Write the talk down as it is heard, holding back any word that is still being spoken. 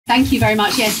Thank you very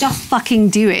much. Yes, just fucking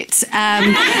do it.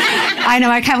 I know,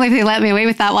 I can't believe they let me away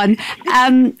with that one. I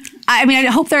mean, I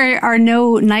hope there are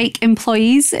no Nike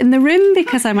employees in the room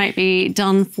because I might be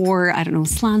done for, I don't know,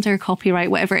 slander, copyright,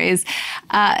 whatever it is.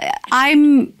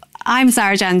 I'm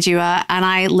Zara Janjua and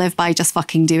I live by just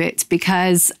fucking do it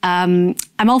because I'm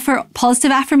all for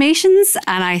positive affirmations,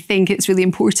 and I think it's really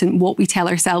important what we tell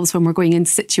ourselves when we're going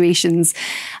into situations.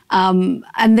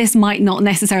 And this might not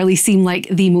necessarily seem like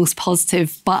the most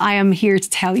positive, but I am here to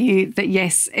tell you that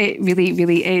yes, it really,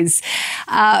 really is.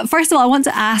 First of all, I want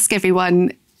to ask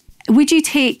everyone, would you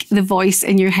take the voice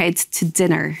in your head to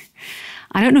dinner?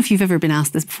 I don't know if you've ever been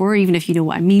asked this before, even if you know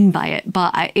what I mean by it,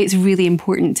 but it's really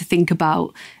important to think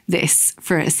about this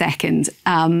for a second.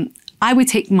 I would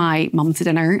take my mum to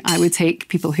dinner. I would take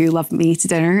people who love me to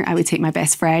dinner. I would take my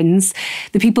best friends,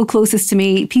 the people closest to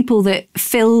me, people that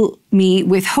fill me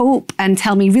with hope and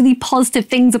tell me really positive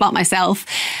things about myself.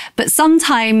 But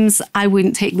sometimes I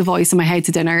wouldn't take the voice in my head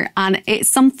to dinner. And it's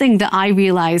something that I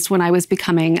realised when I was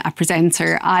becoming a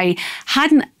presenter. I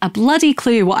hadn't a bloody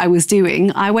clue what I was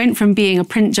doing. I went from being a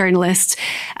print journalist,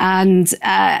 and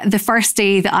the first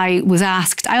day that I was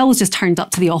asked, I always just turned up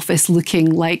to the office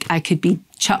looking like I could be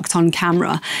chucked on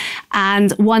camera.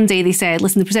 And one day they said,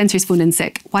 listen, the presenter's phoned in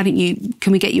sick.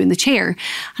 Can we get you in the chair?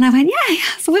 And I went, yeah,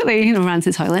 absolutely. You know, ran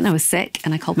to the toilet and I was sick,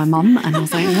 and I called my mum and I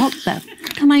was like, what the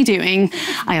fuck am I doing?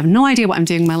 I have no idea what I'm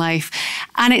doing in my life.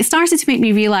 And it started to make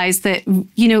me realise that,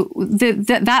 you know,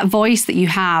 that voice that you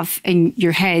have in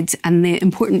your head and the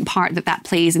important part that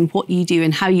plays in what you do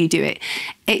and how you do it,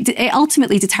 it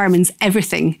ultimately determines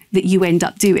everything that you end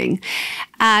up doing.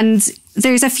 And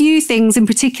there's a few things in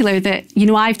particular that, you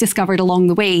know, I've discovered along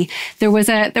the way. There was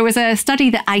a study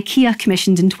that IKEA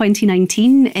commissioned in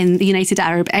 2019 in the United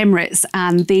Arab Emirates,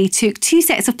 and they took 2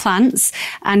 sets of plants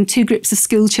and 2 groups of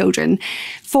school children.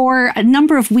 For a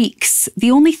number of weeks,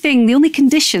 the only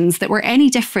conditions that were any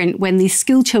different when these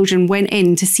school children went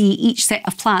in to see each set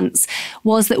of plants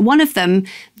was that one of them,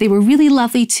 they were really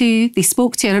lovely to, they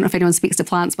spoke to. I don't know if anyone speaks to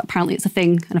plants, but apparently it's a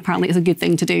thing, and apparently it's a good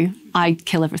thing to do. I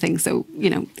kill everything, so, you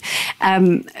know.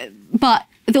 But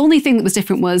the only thing that was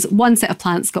different was one set of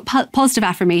plants got positive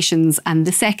affirmations, and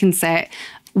the second set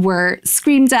were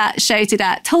screamed at, shouted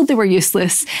at, told they were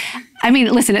useless. I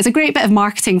mean, listen, it's a great bit of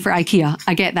marketing for IKEA.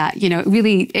 I get that. You know,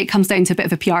 really, it comes down to a bit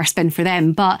of a PR spin for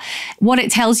them. But what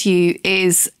it tells you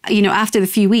is, you know, after the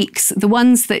few weeks, the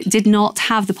ones that did not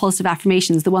have the positive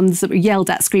affirmations, the ones that were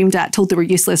yelled at, screamed at, told they were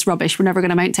useless, rubbish, were never going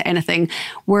to amount to anything,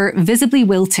 were visibly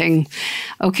wilting.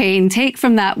 Okay, and take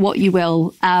from that what you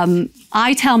will.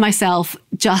 I tell myself,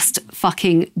 just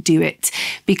fucking do it.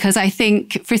 Because I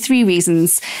think, for 3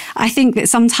 reasons, I think that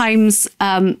sometimes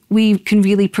we can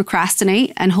really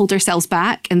procrastinate and hold ourselves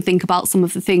back and think about some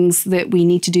of the things that we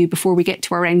need to do before we get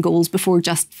to our end goals, before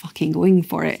just fucking going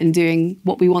for it and doing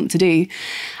what we want to do.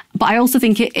 But I also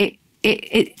think it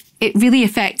really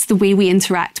affects the way we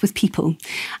interact with people.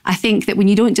 I think that when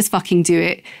you don't just fucking do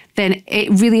it, then it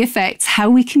really affects how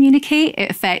we communicate. It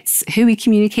affects who we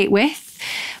communicate with.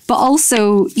 But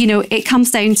also, you know, it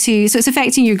comes down to, so it's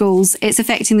affecting your goals, it's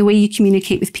affecting the way you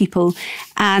communicate with people,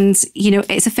 and, you know,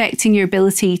 it's affecting your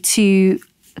ability to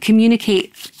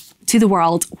communicate to the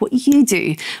world what you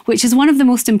do, which is one of the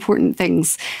most important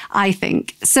things, I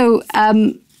think. So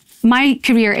my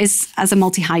career is as a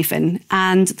multi-hyphen,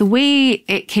 and the way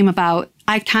it came about,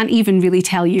 I can't even really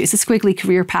tell you. It's a squiggly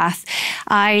career path.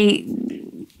 I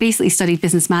basically studied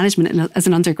business management as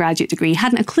an undergraduate degree,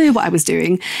 hadn't a clue what I was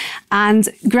doing, and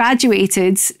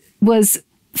graduated, was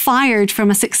fired from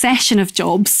a succession of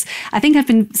jobs. I think I've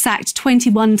been sacked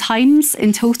 21 times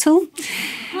in total.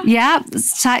 Yeah,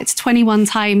 sacked 21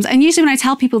 times. And usually when I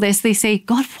tell people this, they say,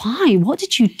 God, why? What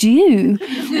did you do?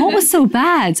 What was so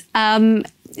bad?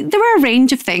 There were a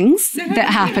range of things that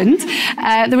happened.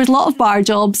 There was a lot of bar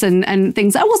jobs and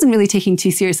things I wasn't really taking too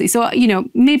seriously. So, you know,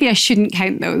 maybe I shouldn't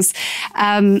count those.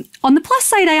 On the plus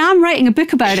side, I am writing a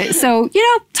book about it. So, you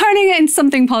know, turning it into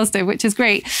something positive, which is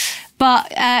great.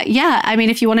 But yeah, I mean,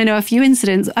 if you want to know a few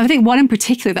incidents, I think one in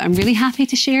particular that I'm really happy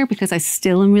to share, because I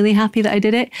still am really happy that I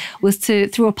did it, was to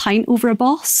throw a pint over a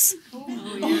boss.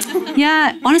 Oh,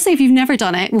 yeah, honestly, if you've never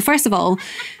done it, well, first of all,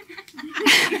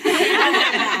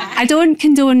 I don't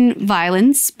condone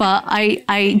violence, but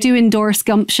I do endorse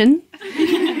gumption.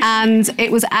 And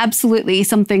it was absolutely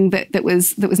something that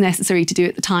was necessary to do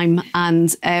at the time.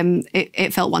 And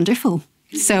it felt wonderful.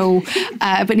 So,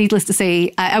 but needless to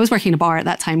say, I was working in a bar at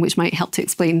that time, which might help to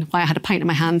explain why I had a pint in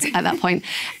my hand at that point.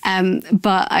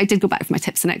 But I did go back for my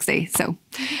tips the next day. So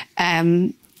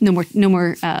no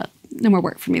more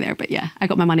work for me there. But yeah, I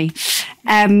got my money.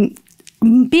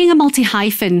 being a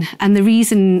multi-hyphen, and the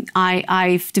reason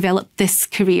I've developed this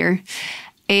career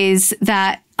is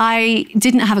that I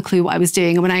didn't have a clue what I was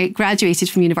doing. And when I graduated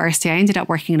from university, I ended up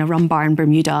working in a rum bar in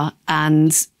Bermuda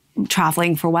and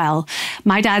traveling for a while.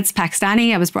 My dad's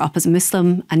Pakistani. I was brought up as a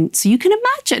Muslim. And so you can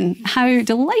imagine how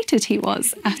delighted he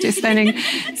was after spending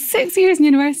 6 years in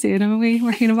university and I'm away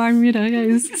working in a bar in Bermuda. Yeah,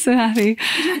 he was so happy.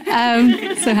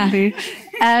 So happy.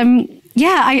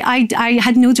 I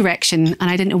had no direction and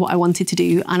I didn't know what I wanted to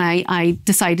do. And I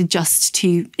decided just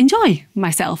to enjoy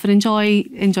myself and enjoy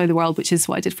the world, which is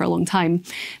what I did for a long time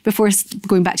before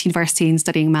going back to university and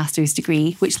studying a master's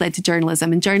degree, which led to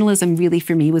journalism. And journalism really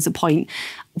for me was a point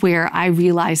where I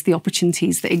realised the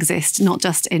opportunities that exist, not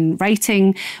just in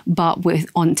writing, but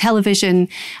on television.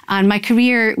 And my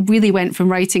career really went from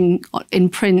writing in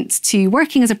print to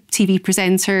working as a TV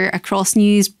presenter across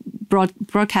news,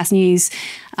 broadcast news,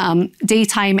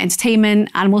 daytime entertainment,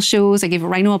 animal shows. I gave a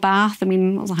rhino a bath. I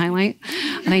mean, that was a highlight,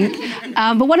 I think.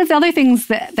 But one of the other things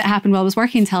that happened while I was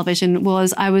working in television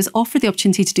was I was offered the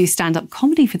opportunity to do stand-up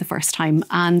comedy for the first time.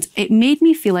 And it made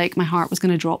me feel like my heart was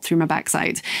going to drop through my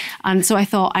backside. And so I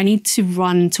thought, I need to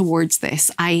run towards this.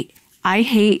 I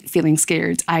hate feeling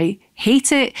scared. I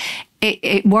hate it.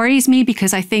 It worries me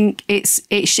because I think it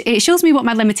shows me what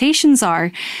my limitations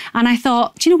are. And I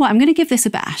thought, do you know what? I'm going to give this a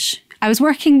bash. I was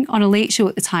working on a late show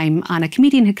at the time and a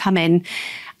comedian had come in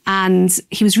and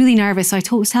he was really nervous. So I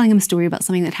was telling him a story about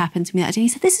something that happened to me that day. He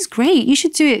said, this is great. You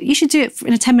should do it. You should do it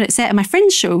in a 10-minute set at my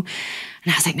friend's show.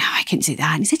 And I was like, no, I couldn't do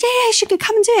that. And he said, yeah, you should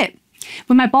come and do it.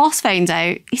 When my boss found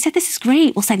out, he said, this is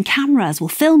great. We'll send cameras. We'll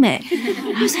film it.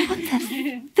 And I was like, what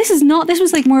the? This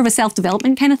was like more of a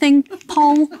self-development kind of thing,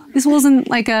 Paul. This wasn't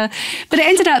like but it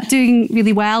ended up doing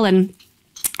really well.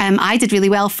 And I did really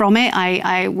well from it.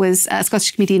 I was a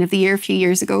Scottish Comedian of the Year a few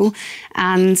years ago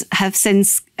and have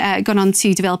since gone on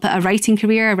to develop a writing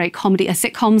career. I write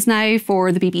sitcoms now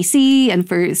for the BBC and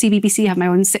for CBBC. I have my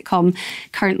own sitcom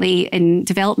currently in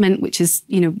development, which is,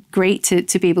 great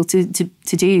to be able to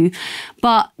do.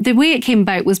 But the way it came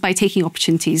about was by taking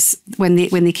opportunities when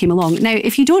they came along. Now,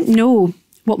 if you don't know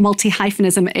what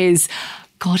multi-hyphenism is,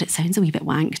 God, it sounds a wee bit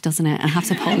wank, doesn't it? I have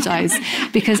to apologise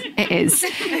because it is.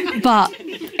 But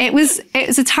it was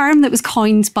a term that was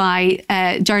coined by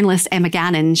journalist Emma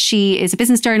Gannon. She is a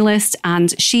business journalist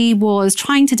and she was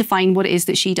trying to define what it is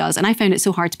that she does. And I found it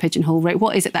so hard to pigeonhole, right?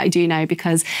 What is it that I do now?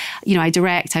 Because, I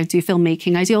direct, I do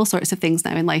filmmaking, I do all sorts of things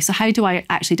now in life. So how do I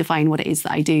actually define what it is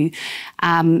that I do?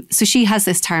 So she has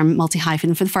this term,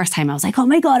 multi-hyphen. For the first time, I was like, oh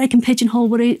my God, I can pigeonhole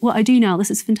what I do now. This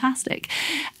is fantastic.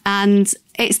 And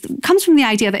it comes from the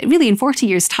idea that really in 40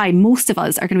 years' time, most of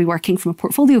us are going to be working from a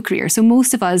portfolio career. So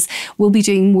most of us will be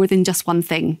doing more than just one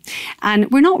thing.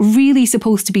 And we're not really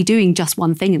supposed to be doing just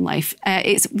one thing in life.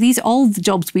 All the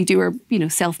jobs we do are,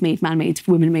 self-made, man-made,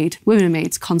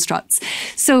 women-made constructs.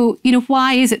 So,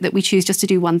 why is it that we choose just to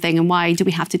do one thing and why do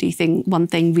we have to do one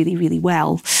thing really, really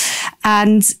well?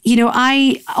 And,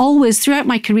 I always, throughout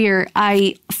my career,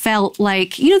 I felt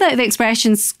like, the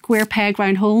expression square peg,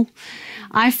 round hole?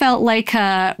 I felt like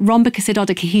a rhombicus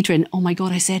dodecahedron. Oh my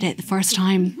God, I said it the first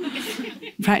time.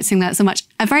 Practicing that so much.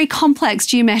 A very complex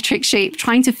geometric shape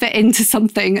trying to fit into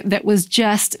something that was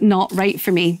just not right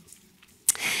for me.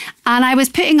 And I was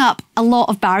putting up a lot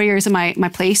of barriers in my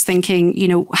place thinking,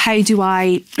 how do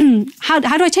I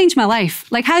change my life?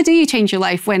 Like, how do you change your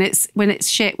life when it's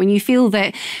shit, when you feel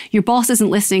that your boss isn't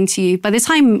listening to you? By the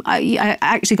time I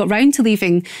actually got round to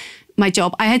leaving my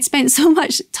job, I had spent so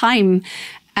much time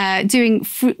doing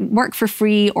work for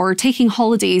free or taking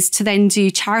holidays to then do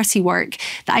charity work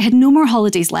that I had no more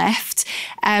holidays left.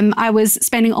 I was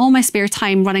spending all my spare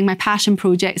time running my passion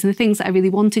projects and the things that I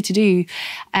really wanted to do.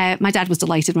 My dad was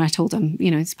delighted when I told him,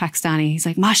 it's Pakistani. He's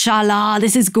like, mashallah,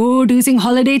 this is good, using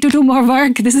holiday to do more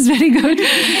work. This is very good.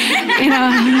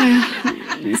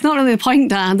 It's not really the point,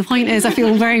 Dad. The point is I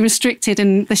feel very restricted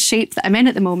in the shape that I'm in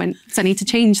at the moment. So I need to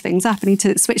change things up. I need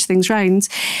to switch things around.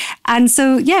 And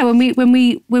so, yeah, when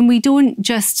we don't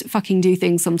just fucking do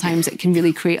things, sometimes it can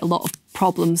really create a lot of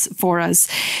problems for us.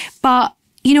 But,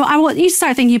 I want you to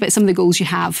start thinking about some of the goals you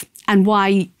have and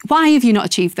why have you not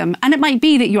achieved them? And it might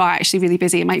be that you are actually really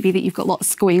busy. It might be that you've got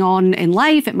lots going on in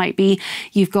life. It might be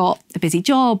you've got a busy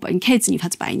job and kids and you've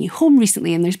had to buy a new home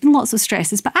recently and there's been lots of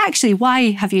stresses. But actually,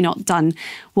 why have you not done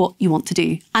what you want to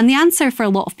do? And the answer for a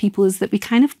lot of people is that we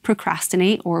kind of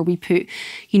procrastinate or we put,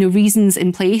 reasons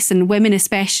in place. And women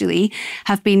especially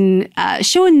have been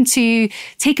shown to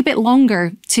take a bit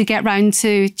longer to get round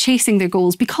to chasing their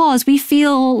goals because we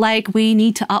feel like we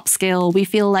need to upskill. We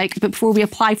feel like before we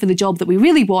apply for the job that we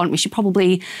really want, we should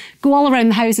probably go all around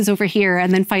the houses over here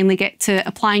and then finally get to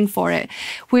applying for it.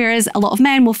 Whereas a lot of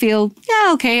men will feel,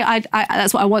 yeah, okay,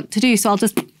 that's what I want to do, so I'll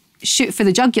just shoot for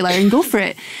the jugular and go for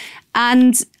it.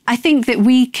 And I think that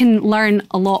we can learn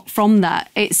a lot from that.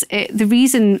 The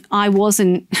reason I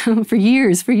wasn't for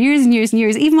years and years,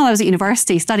 even while I was at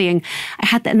university studying, I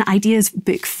had an ideas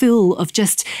book full of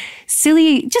just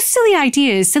silly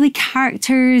ideas, silly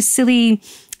characters, silly,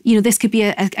 this could be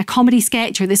a comedy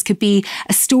sketch, or this could be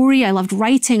a story. I loved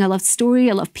writing, I loved story,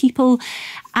 I loved people.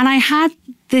 And I had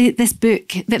this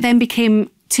book that then became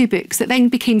 2 books, that then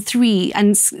became 3,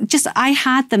 and just I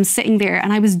had them sitting there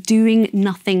and I was doing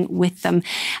nothing with them.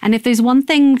 And if there's one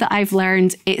thing that I've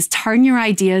learned, it's turn your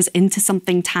ideas into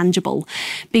something tangible.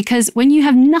 Because when you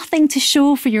have nothing to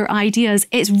show for your ideas,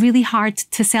 it's really hard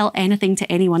to sell anything to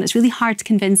anyone. It's really hard to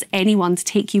convince anyone to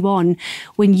take you on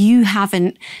when you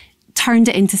haven't turned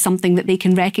it into something that they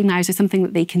can recognise or something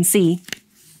that they can see.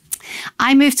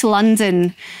 I moved to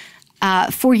London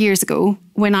 4 years ago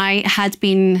when I had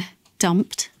been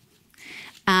dumped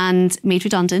and made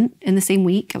redundant in the same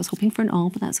week. I was hoping for an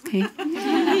all, but that's okay.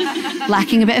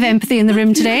 Lacking a bit of empathy in the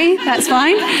room today, that's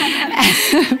fine.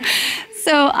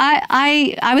 So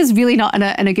I was really not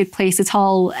in a good place at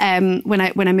all when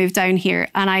I moved down here,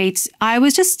 and I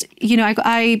was just,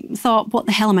 I thought, what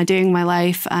the hell am I doing in my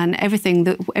life? And everything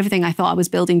I thought I was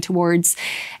building towards,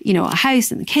 a house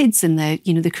and the kids and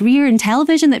the career in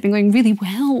television that had been going really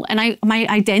well, and my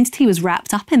identity was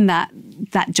wrapped up in that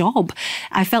job.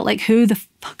 I felt like, who the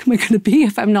fuck am I going to be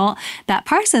if I'm not that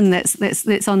person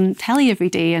that's on telly every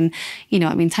day? And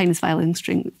Tina's violin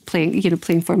string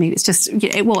playing for me. It's just,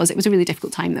 it was a really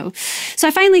difficult time though. So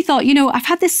I finally thought, I've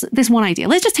had this one idea.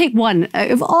 Let's just take one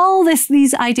out of all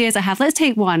these ideas I have. Let's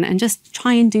take one and just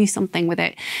try and do something with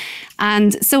it.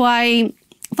 And so I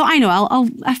thought,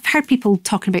 I've heard people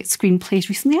talking about screenplays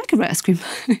recently. I could write a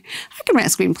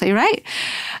screenplay, right?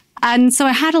 And so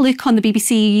I had a look on the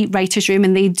BBC writers' room,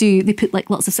 and they put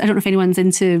like lots of, I don't know if anyone's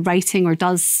into writing or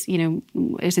is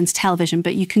into television,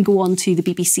 but you can go on to the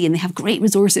BBC and they have great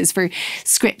resources for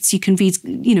scripts. You can read,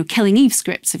 Killing Eve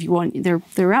scripts if you want.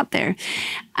 They're out there.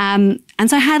 And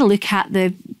so I had a look at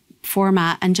the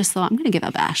format and just thought, I'm going to give it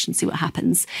a bash and see what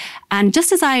happens. And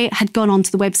just as I had gone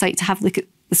onto the website to have a look at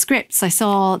the scripts, I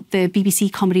saw the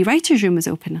BBC Comedy Writers' Room was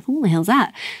open. I thought, what the hell's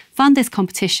that? Found this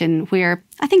competition where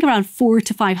I think around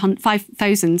 4,000 to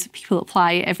 5,000 people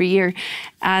apply every year,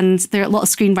 and there are a lot of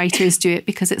screenwriters do it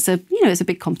because it's a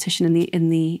big competition in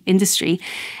the industry.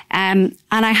 And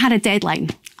I had a deadline.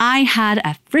 I had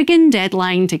a friggin'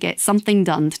 deadline to get something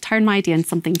done, to turn my idea into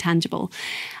something tangible.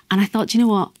 And I thought, you know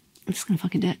what? I'm just going to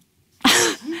fucking do it.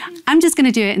 I'm just going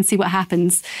to do it and see what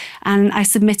happens. And I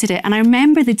submitted it. And I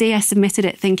remember the day I submitted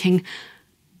it thinking,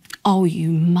 oh, you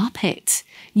muppet,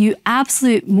 you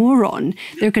absolute moron.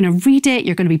 They're going to read it.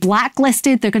 You're going to be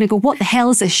blacklisted. They're going to go, what the hell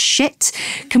is this shit?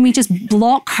 Can we just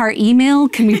block her email?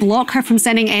 Can we block her from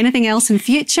sending anything else in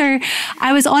future?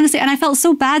 I was honestly, and I felt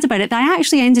so bad about it that I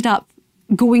actually ended up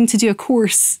going to do a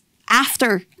course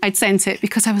after I'd sent it,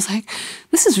 because I was like,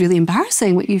 this is really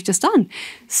embarrassing what you've just done.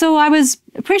 So I was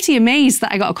pretty amazed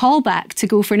that I got a call back to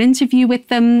go for an interview with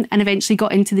them, and eventually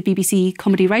got into the BBC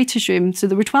Comedy Writers' Room. So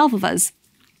there were 12 of us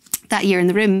that year in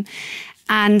the room.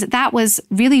 And that was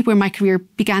really where my career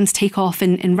began to take off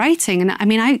in writing. And I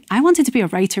mean, I wanted to be a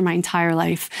writer my entire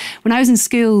life. When I was in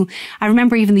school, I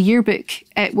remember even the yearbook,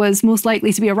 it was most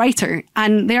likely to be a writer.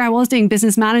 And there I was doing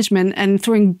business management and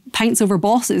throwing pints over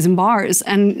bosses in bars.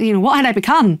 And, what had I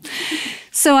become?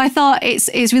 So I thought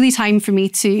it's really time for me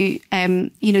to,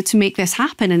 to make this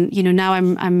happen. And, now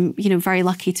I'm very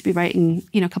lucky to be writing,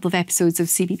 a couple of episodes of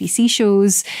CBBC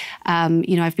shows.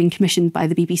 I've been commissioned by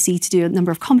the BBC to do a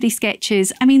number of comedy sketches.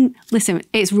 I mean, listen,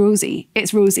 it's rosy,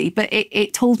 but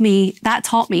it taught me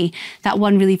that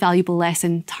one really valuable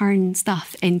lesson: turn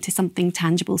stuff into something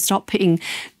tangible. Stop putting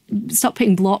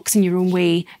blocks in your own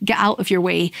way, get out of your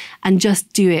way and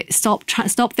just do it. Stop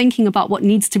thinking about what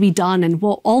needs to be done and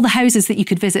what all the houses that you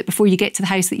could visit before you get to the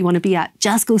house that you want to be at.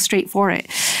 Just go straight for it.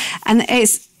 And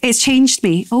it's changed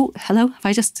me. Oh, hello.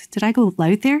 Did I go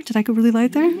loud there? Did I go really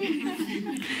loud there?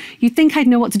 You'd think I'd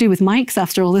know what to do with mics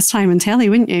after all this time on telly,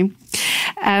 wouldn't you?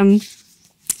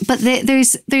 But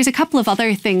there's a couple of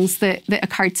other things that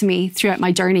occurred to me throughout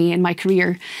my journey in my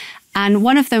career. And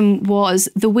one of them was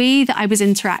the way that I was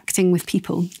interacting with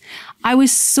people. I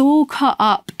was so caught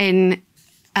up in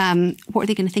what are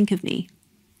they going to think of me?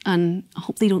 And I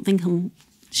hope they don't think I'm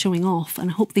showing off.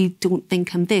 And I hope they don't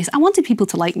think I'm this. I wanted people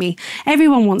to like me.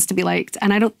 Everyone wants to be liked.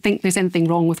 And I don't think there's anything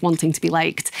wrong with wanting to be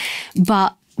liked.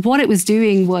 But what it was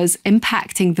doing was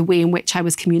impacting the way in which I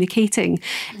was communicating.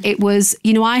 It was,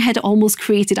 you know, I had almost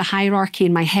created a hierarchy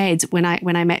in my head when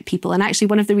I met people. And actually,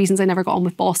 one of the reasons I never got on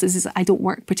with bosses is I don't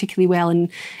work particularly well in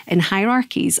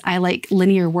hierarchies. I like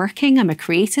linear working. I'm a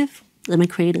creative.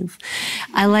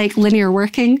 I like linear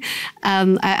working.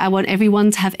 I want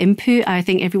everyone to have input. I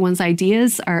think everyone's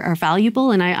ideas are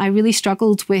valuable. And I really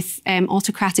struggled with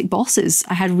autocratic bosses.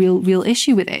 I had a real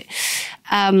issue with it.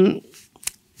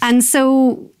 And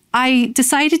so I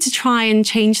decided to try and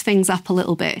change things up a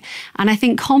little bit. And I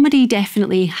think comedy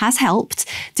definitely has helped.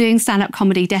 Doing stand-up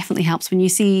comedy definitely helps when you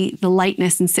see the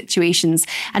lightness in situations.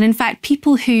 And in fact,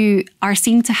 people who are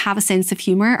seen to have a sense of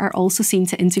humour are also seen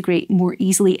to integrate more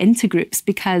easily into groups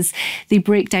because they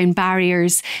break down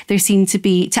barriers. They're seen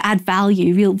to add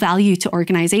value, real value to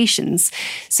organisations.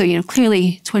 So, you know,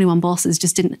 clearly 21 Bosses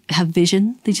just didn't have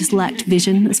vision. They just lacked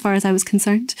vision as far as I was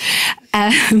concerned.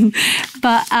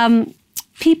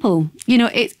 People, you know,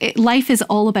 life is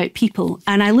all about people.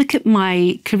 And I look at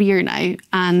my career now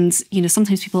and, you know,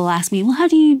 sometimes people will ask me, well, how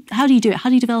do you do it? How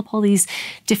do you develop all these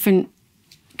different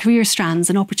career strands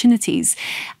and opportunities?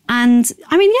 And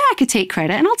I mean, yeah, I could take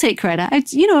credit and I'll take credit.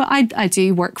 I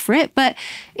do work for it, but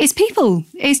it's people.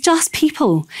 It's just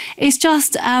people. It's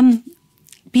just I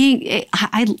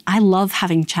love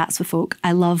having chats with folk.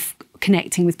 I love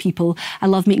connecting with people. I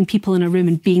love meeting people in a room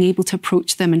and being able to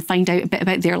approach them and find out a bit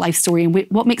about their life story and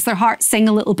what makes their heart sing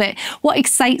a little bit, what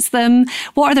excites them,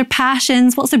 what are their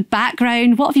passions, what's their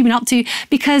background, what have you been up to?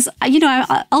 Because, you know,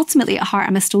 ultimately at heart,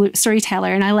 I'm a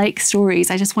storyteller and I like stories.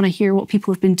 I just want to hear what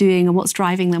people have been doing and what's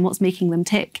driving them, what's making them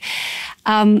tick.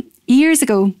 2 years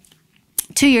ago,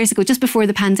 just before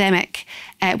the pandemic,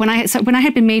 when I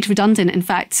had been made redundant, in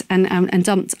fact, and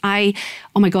dumped, oh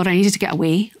my God, I needed to get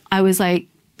away. I was like,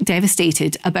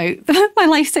 devastated about my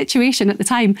life situation at the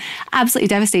time, absolutely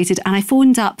devastated. And I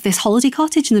phoned up this holiday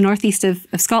cottage in the northeast of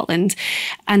Scotland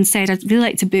and said, I'd really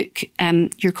like to book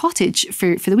your cottage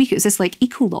for the week. It was this like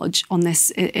eco lodge on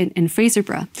this in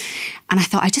Fraserburgh. And I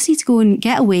thought, I just need to go and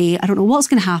get away. I don't know what's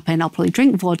going to happen. I'll probably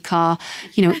drink vodka,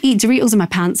 you know, eat Doritos in my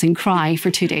pants and cry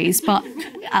for 2 days. But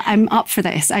I'm up for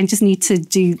this. I need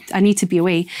to be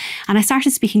away. And I started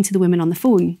speaking to the women on the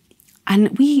phone.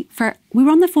 And we were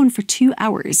on the phone for 2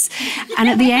 hours. And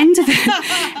at the end of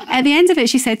it,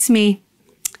 she said to me,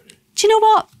 do you know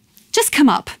what? Just come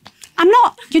up.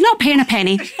 You're not paying a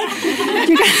penny.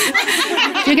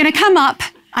 You're going to come up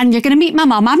and you're going to meet my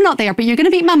mum. I'm not there, but you're going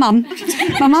to meet my mum.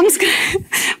 My mum's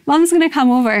going to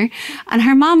come over. And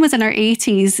her mum was in her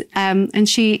 80s. And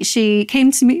she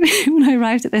came to meet me when I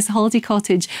arrived at this holiday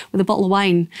cottage with a bottle of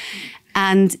wine.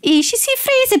 And she said,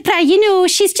 Fraserburgh, you know,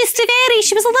 she was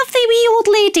a lovely wee old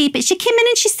lady, but she came in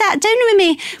and she sat down with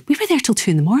me. We were there till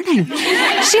 2 a.m.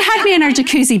 She had me in her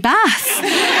jacuzzi bath.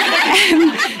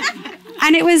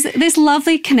 And it was this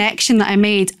lovely connection that I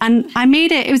made. And I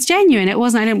made it was genuine. It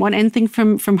wasn't, I didn't want anything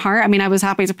from her. I mean, I was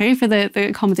happy to pay for the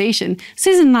accommodation.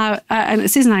 Susan and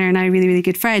I are now really, really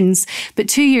good friends. But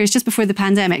 2 years ago, just before the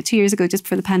pandemic,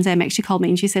 she called me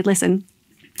and she said, listen,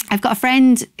 I've got a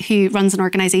friend who runs an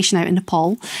organisation out in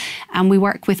Nepal and we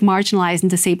work with marginalised and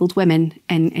disabled women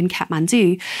in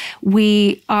Kathmandu.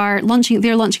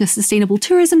 They're launching a sustainable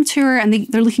tourism tour and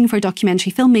they're looking for a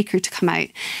documentary filmmaker to come out.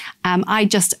 I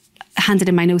just handed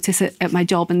in my notice at my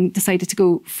job and decided to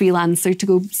go freelance or to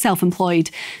go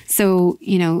self-employed. So,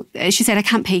 you know, she said, I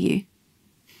can't pay you,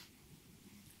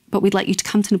 but we'd like you to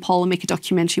come to Nepal and make a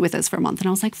documentary with us for a month. And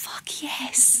I was like, fuck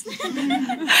yes.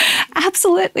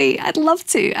 Absolutely. I'd love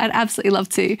to. I'd absolutely love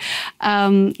to. You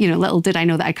know, little did I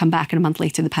know that I'd come back and a month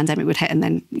later the pandemic would hit and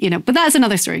then, you know, but that's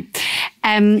another story.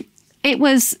 It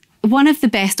was one of the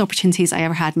best opportunities I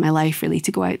ever had in my life, really,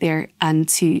 to go out there and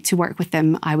to work with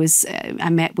them. I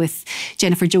met with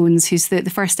Jennifer Jones, who's the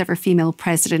first ever female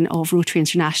president of Rotary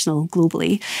International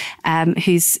globally,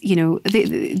 who's, you know,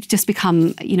 just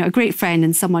become, you know, a great friend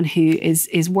and someone who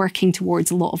is working towards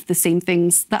a lot of the same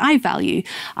things that I value.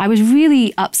 I was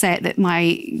really upset that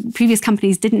my previous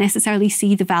companies didn't necessarily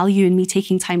see the value in me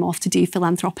taking time off to do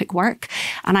philanthropic work.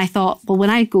 And I thought, well, when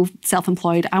I go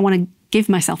self-employed, I want to give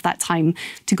myself that time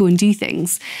to go and do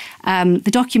things. The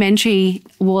documentary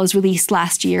was released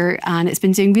last year and it's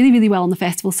been doing really, really well on the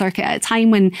festival circuit at a time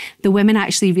when the women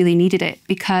actually really needed it,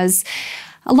 because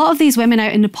a lot of these women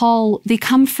out in Nepal, they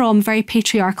come from very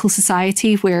patriarchal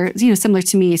society where, you know, similar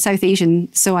to me, South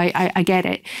Asian, so I get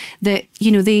it, that,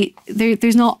 you know,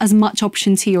 there's not as much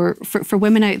opportunity or for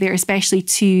women out there, especially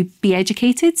to be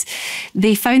educated.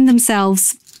 They found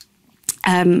themselves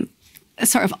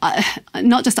sort of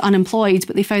not just unemployed,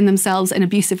 but they found themselves in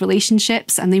abusive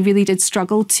relationships, and they really did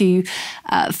struggle to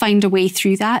find a way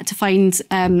through that, to find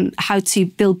how to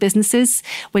build businesses.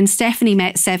 When Stephanie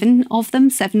met 7 of them,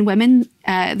 7 women,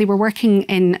 they were working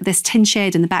in this tin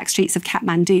shed in the back streets of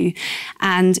Kathmandu,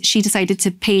 and she decided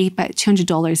to pay about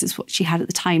 $200 is what she had at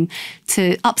the time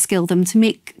to upskill them to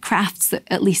make crafts that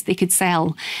at least they could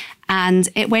sell. And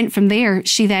it went from there.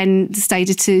 She then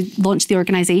decided to launch the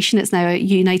organisation. It's now a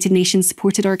United Nations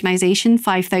supported organisation.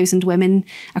 5,000 women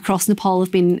across Nepal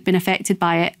have been affected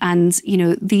by it. And, you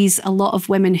know, a lot of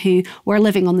women who were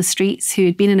living on the streets, who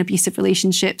had been in abusive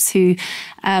relationships, who,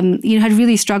 you know, had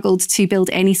really struggled to build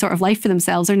any sort of life for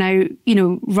themselves, are now, you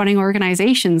know, running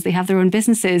organisations. They have their own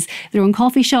businesses, their own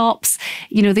coffee shops.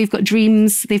 You know, they've got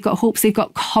dreams, they've got hopes, they've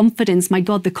got confidence. My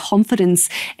God, the confidence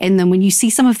in them. When you see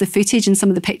some of the footage and some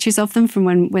of the pictures of them from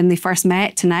when they first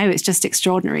met to now, it's just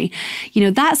extraordinary. You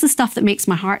know, that's the stuff that makes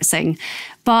my heart sing.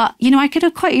 But, you know, I could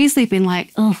have quite easily been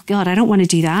like, oh God, I don't want to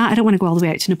do that. I don't want to go all the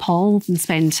way out to Nepal and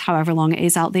spend however long it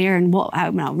is out there, and we're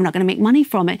not going to make money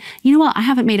from it. You know what? I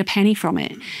haven't made a penny from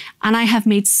it. And I have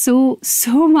made so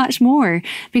much more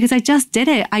because I just did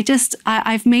it.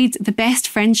 I've made the best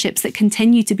friendships that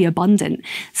continue to be abundant.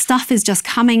 Stuff is just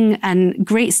coming, and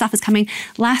great stuff is coming.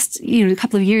 Last, you know, a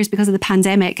couple of years, because of the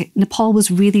pandemic, Nepal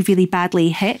was really, really badly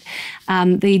hit.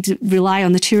 They rely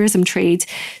on the tourism trade.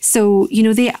 So, you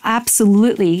know, they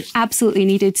absolutely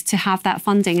needed to have that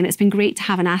funding. And it's been great to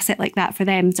have an asset like that for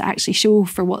them to actually show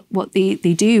for what they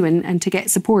do and to get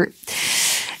support.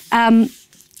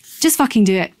 Just fucking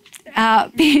do it.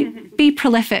 Be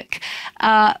prolific.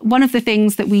 One of the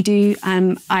things that we do,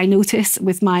 I notice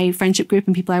with my friendship group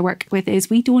and people I work with, is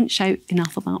we don't shout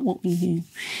enough about what we do.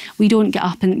 We don't get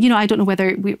up and, you know, I don't know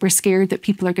whether we're scared that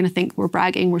people are going to think we're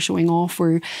bragging, we're showing off,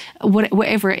 or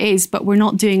whatever it is, but we're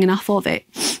not doing enough of it.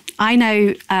 I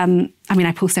now, I mean,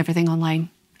 I post everything online.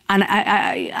 And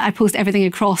I post everything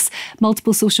across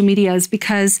multiple social medias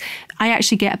because I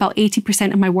actually get about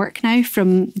 80% of my work now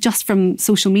from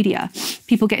social media.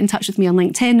 People get in touch with me on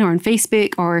LinkedIn or on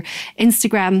Facebook or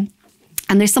Instagram.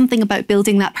 And there's something about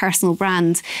building that personal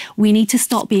brand. We need to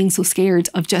stop being so scared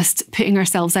of just putting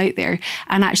ourselves out there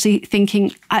and actually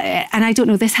thinking, and I don't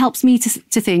know, this helps me to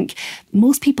think,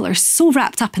 most people are so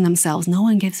wrapped up in themselves, no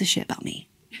one gives a shit about me.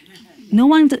 No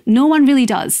one really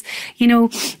does. You know,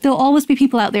 there'll always be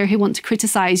people out there who want to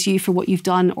criticize you for what you've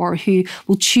done, or who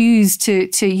will choose to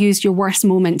use your worst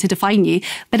moment to define you.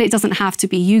 But it doesn't have to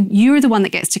be. You're the one that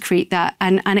gets to create that.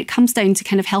 And it comes down to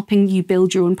kind of helping you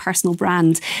build your own personal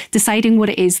brand, deciding what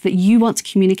it is that you want to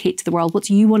communicate to the world, what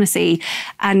you want to say,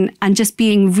 and just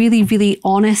being really, really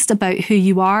honest about who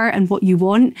you are and what you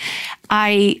want.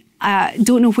 I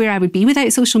don't know where I would be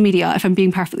without social media, if I'm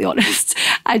being perfectly honest.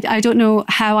 I don't know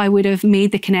how I would have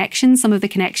made the connections, some of the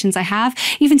connections I have.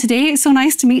 Even today, it's so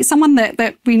nice to meet someone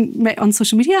that we met on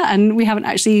social media and we haven't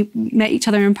actually met each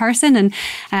other in person.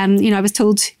 And, you know, I was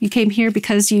told you came here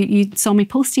because you saw me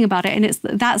posting about it. And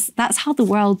that's how the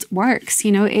world works.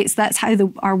 You know, that's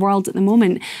how our world at the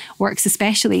moment works,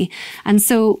 especially. And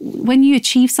so when you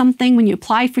achieve something, when you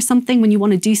apply for something, when you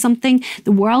want to do something,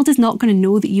 the world is not going to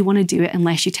know that you want to do it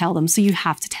unless you tell them. So you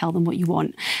have to tell them what you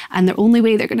want. And the only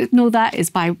way they're going to know that is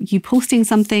by you posting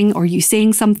something or you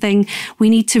saying something. We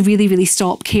need to really, really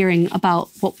stop caring about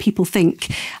what people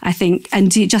think, I think, and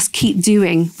just keep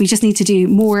doing. We just need to do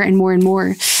more and more and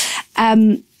more.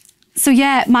 So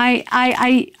yeah,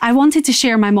 I wanted to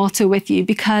share my motto with you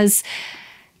because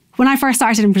when I first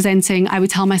started in presenting, I would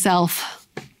tell myself,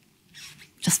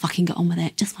 just fucking get on with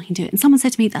it, just fucking do it. And someone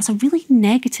said to me, that's a really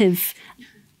negative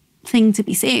thing to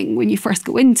be saying when you first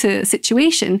go into a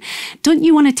situation. Don't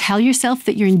you want to tell yourself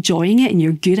that you're enjoying it and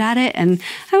you're good at it? And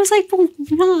I was like, well,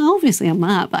 obviously I'm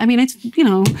not, but I mean, you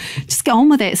know, just get on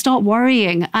with it, stop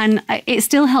worrying. And it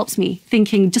still helps me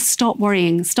thinking, just stop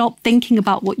worrying, stop thinking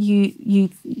about what you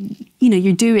know,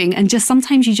 you're doing. And just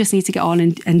sometimes you just need to get on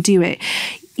and do it.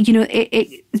 You know,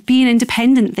 be an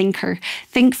independent thinker.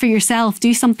 Think for yourself.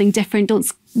 Do something different.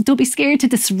 Don't be scared to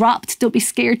disrupt. Don't be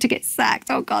scared to get sacked.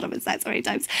 Oh God, I've been sacked so many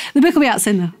times. The book will be out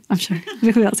soon, though. I'm sure the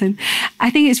book will be out soon. I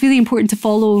think it's really important to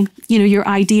follow, you know, your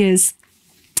ideas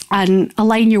and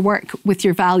align your work with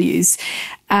your values.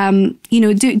 You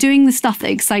know, doing the stuff that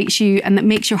excites you and that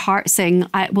makes your heart sing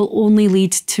will only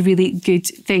lead to really good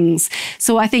things.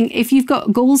 So I think if you've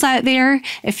got goals out there,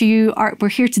 we're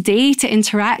here today to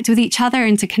interact with each other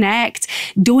and to connect.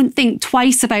 Don't think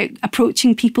twice about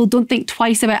approaching people. Don't think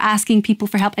twice about asking people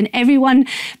for help. And everyone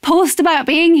post about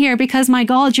being here because, my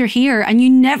God, you're here and you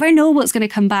never know what's going to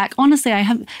come back. Honestly,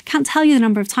 can't tell you the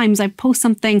number of times I post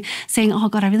something saying, oh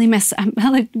God, I really miss,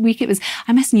 well, a week it was,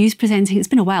 I miss news presenting. It's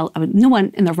been a while. No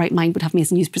one in their right mind would have me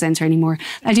as a news presenter anymore.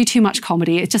 I do too much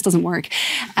comedy. It just doesn't work.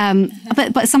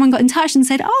 But someone got in touch and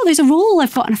said, oh, there's a role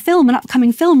I've got in a film, an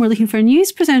upcoming film. We're looking for a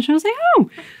news presenter. I was like, oh,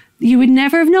 you would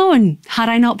never have known had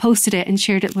I not posted it and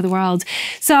shared it with the world.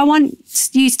 So I want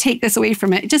you to take this away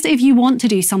from it. Just if you want to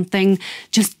do something,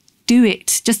 just do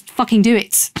it. Just fucking do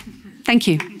it. Thank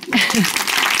you.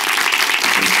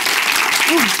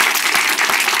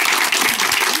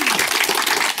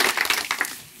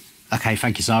 Okay,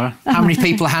 thank you, Zara. How many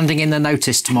people are handing in their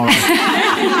notice tomorrow?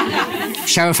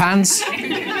 Show of hands?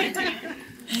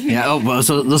 Yeah, oh, well,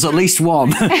 there's at least one.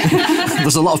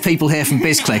 There's a lot of people here from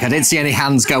BizClick. I didn't see any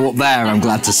hands go up there, I'm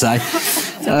glad to say.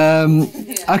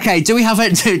 Okay, do we have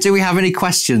any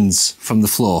questions from the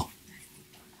floor?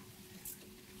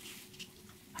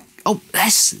 Oh,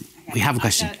 yes, we have a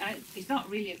question. It's not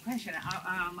really a question.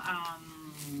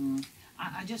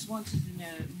 I just wanted to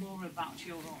know more about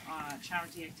your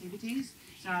charity activities.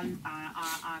 So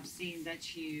I've seen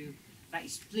that you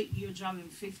split your job in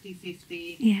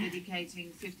 50-50,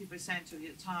 dedicating 50% of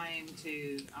your time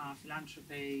to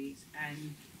philanthropy,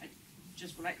 and I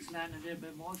just would like to learn a little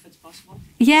bit more if it's possible.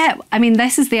 Yeah, I mean,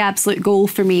 this is the absolute goal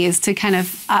for me, is to kind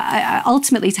of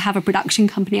ultimately to have a production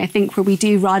company, I think, where we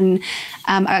do run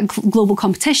a global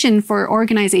competition for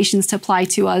organisations to apply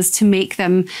to us to make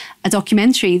them a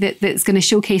documentary that's going to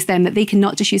showcase them, that they can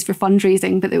not just use for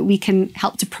fundraising, but that we can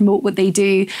help to promote what they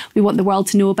do. We want the world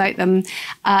to know about them.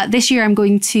 This year I'm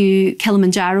going to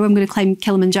Kilimanjaro. I'm going to climb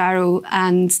Kilimanjaro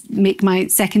and make my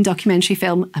second documentary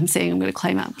film. I'm saying I'm going to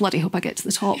climb it. I bloody hope I get to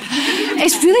the top.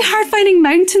 It's really hard finding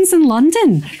mountains in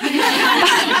London.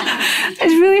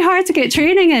 It's really hard to get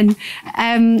training in.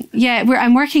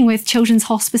 I'm working with Children's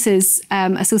Hospices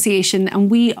Association,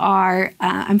 and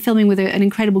I'm filming with an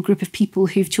incredible group of people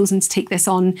who've chosen to take this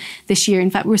on this year.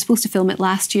 In fact, we were supposed to film it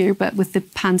last year, but with the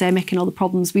pandemic and all the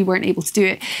problems, we weren't able to do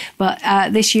it. But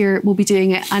this year we'll be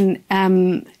doing it, and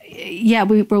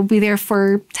we'll be there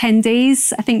for 10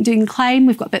 days, I think, doing the climb.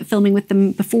 We've got a bit of filming with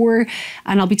them before,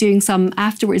 and I'll be doing some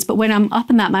afterwards. But when I'm up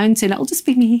in that mountain, it'll just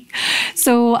be me.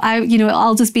 So I'll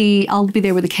be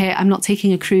there with the kit. I'm not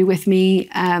taking a crew with me.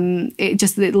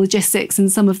 Just the logistics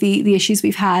and some of the issues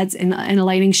we've had in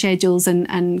aligning schedules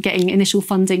and getting initial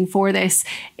funding for this,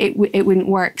 it wouldn't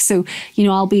work. So,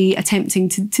 I'll be attempting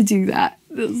to do that.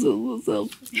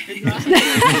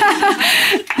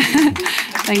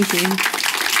 Thank you.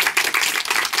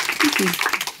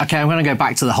 Okay, I'm going to go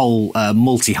back to the whole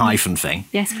multi-hyphen thing.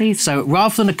 Yes, please. So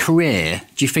rather than a career,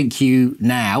 do you think you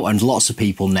now, and lots of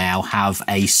people now, have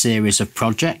a series of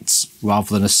projects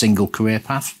rather than a single career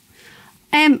path?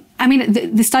 I mean,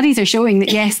 the studies are showing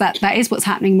that, yes, that is what's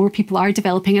happening. More people are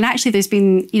developing. And actually, there's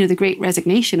been, the great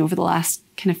resignation over the last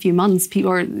kind of few months.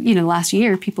 People, or, last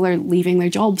year, people are leaving their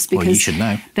jobs because you should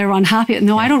know. They're unhappy.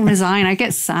 No, I don't resign. I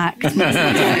get sacked,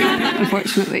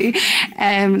 unfortunately.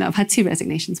 No, I've had 2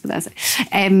 resignations, but that's it.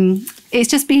 It's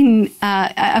just been,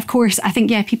 of course, I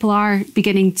think, people are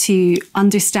beginning to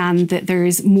understand that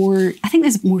there's more, I think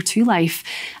there's more to life,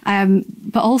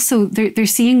 but also they're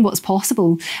seeing what's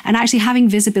possible, and actually having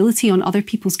visibility on other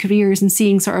people's careers and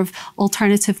seeing sort of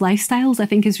alternative lifestyles, I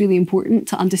think, is really important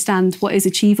to understand what is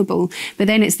achievable. But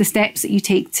then it's the steps that you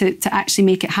take to actually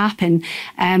make it happen.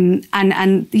 And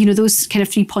those kind of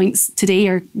 3 points today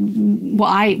are what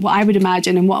I would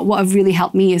imagine, and what have really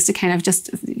helped me is to kind of just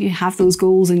have those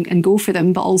goals and go for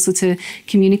them, but also to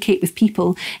communicate with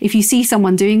people. If you see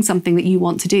someone doing something that you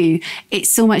want to do, it's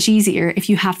so much easier if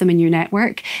you have them in your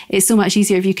network. It's so much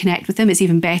easier if you connect with them. It's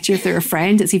even better if they're a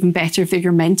friend. It's even better if they're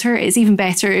your mentor. It's even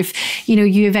better if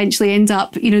you eventually end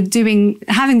up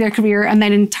having their career and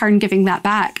then in turn giving that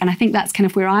back. And I think that's kind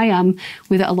of where I am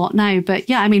with it a lot now. But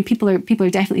yeah, I mean, people are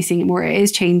definitely seeing it more. It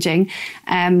is changing,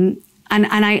 and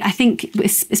I think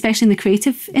especially in the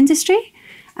creative industry,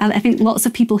 I think lots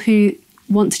of people who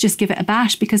want to just give it a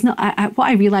bash, because what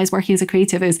I realise working as a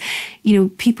creative is,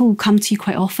 people come to you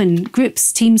quite often,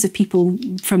 groups, teams of people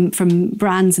from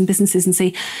brands and businesses, and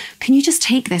say, can you just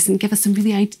take this and give us some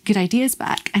really good ideas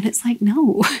back? And it's like,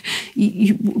 no,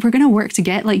 we're going to work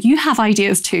together. Like, you have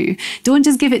ideas too. Don't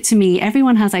just give it to me.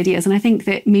 Everyone has ideas. And I think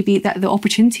that maybe that the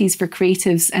opportunities for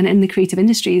creatives and in the creative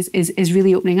industries is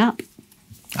really opening up.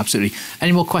 Absolutely.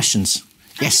 Any more questions?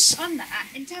 Yes. On that,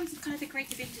 in terms of kind of the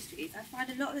creative industries, I find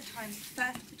a lot of the time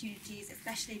first opportunities,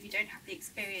 especially if you don't have the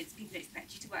experience, people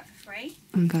expect you to work for free.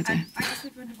 Oh God, yeah. I just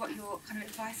would wonder what your kind of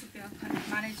advice would be on kind of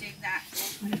managing that,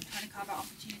 or kind of trying to carve out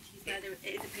opportunities where it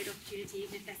is a paid opportunity,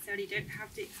 even if necessarily don't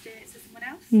have the experience of someone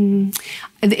else.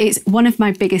 It's one of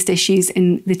my biggest issues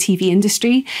in the TV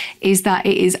industry is that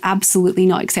it is absolutely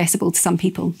not accessible to some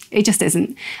people. It just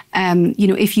isn't.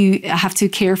 If you have to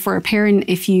care for a parent,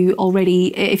 if you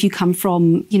come from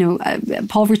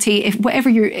poverty, if whatever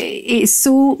it's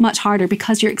so much harder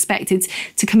because you're expected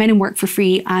to come in and work for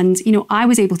free. And, I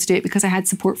was able to do it because I had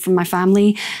support from my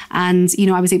family, and,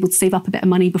 I was able to save up a bit of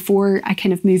money before I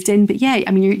kind of moved in. But yeah,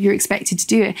 I mean, you're expected to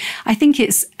do it. I think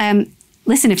it's,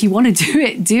 listen, if you want to do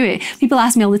it, do it. People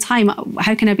ask me all the time,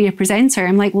 how can I be a presenter?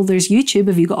 I'm like, well, there's YouTube.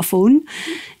 Have you got a phone?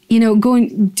 Go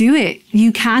and do it.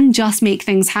 You can just make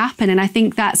things happen. And I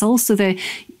think that's also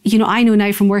I know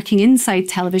now from working inside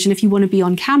television, if you want to be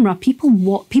on camera, people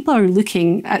are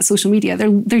looking at social media.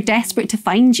 They're desperate to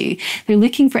find you. They're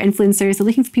looking for influencers. They're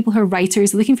looking for people who are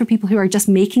writers. They're looking for people who are just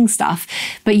making stuff.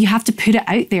 But you have to put it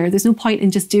out there. There's no point in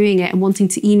just doing it and wanting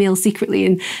to email secretly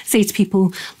and say to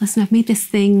people, listen, I've made this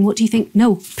thing. What do you think?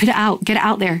 No, put it out. Get it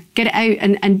out there. Get it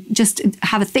out and just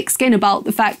have a thick skin about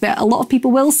the fact that a lot of people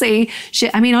will say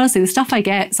shit. I mean, honestly, the stuff I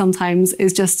get sometimes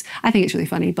is just, I think it's really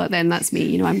funny, but then that's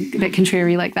me. I'm a bit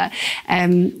contrary like that.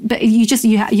 But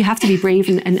you have to be brave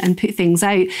and put things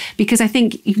out, because I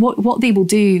think what they will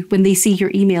do when they see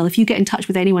your email, if you get in touch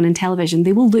with anyone in television,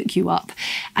 they will look you up.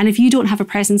 And if you don't have a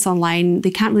presence online,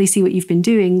 they can't really see what you've been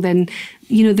doing, then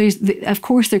of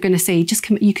course they're going to say,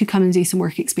 you could come and do some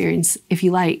work experience if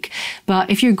you like. But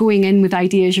if you're going in with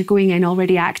ideas, you're going in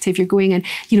already active, you're going in,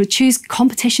 choose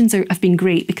competitions have been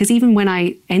great, because even when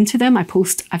I enter them,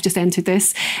 I've just entered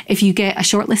this. If you get a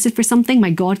shortlisted for something,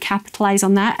 my God, capitalize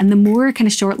on that. And the more kind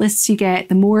of shortlists you get,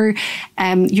 the more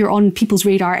you're on people's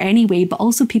radar anyway, but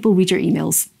also people read your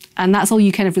emails. And that's all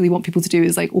you kind of really want people to do,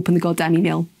 is like open the goddamn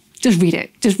email. Just read it.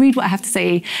 Just read what I have to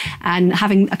say, and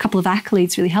having a couple of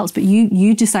accolades really helps. But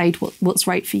you decide what's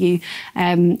right for you,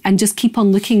 and just keep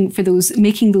on looking for those,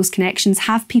 making those connections.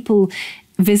 Have people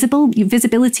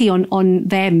visibility on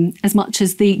them as much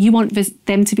as you want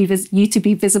them to be you to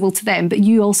be visible to them. But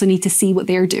you also need to see what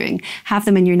they're doing. Have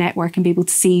them in your network and be able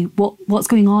to see what's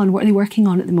going on. What are they working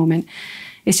on at the moment?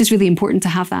 It's just really important to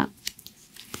have that.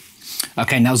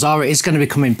 Okay, now Zara is going to be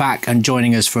coming back and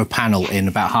joining us for a panel in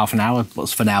about half an hour. But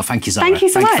for now, thank you, Zara. Thank you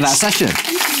so much for that session.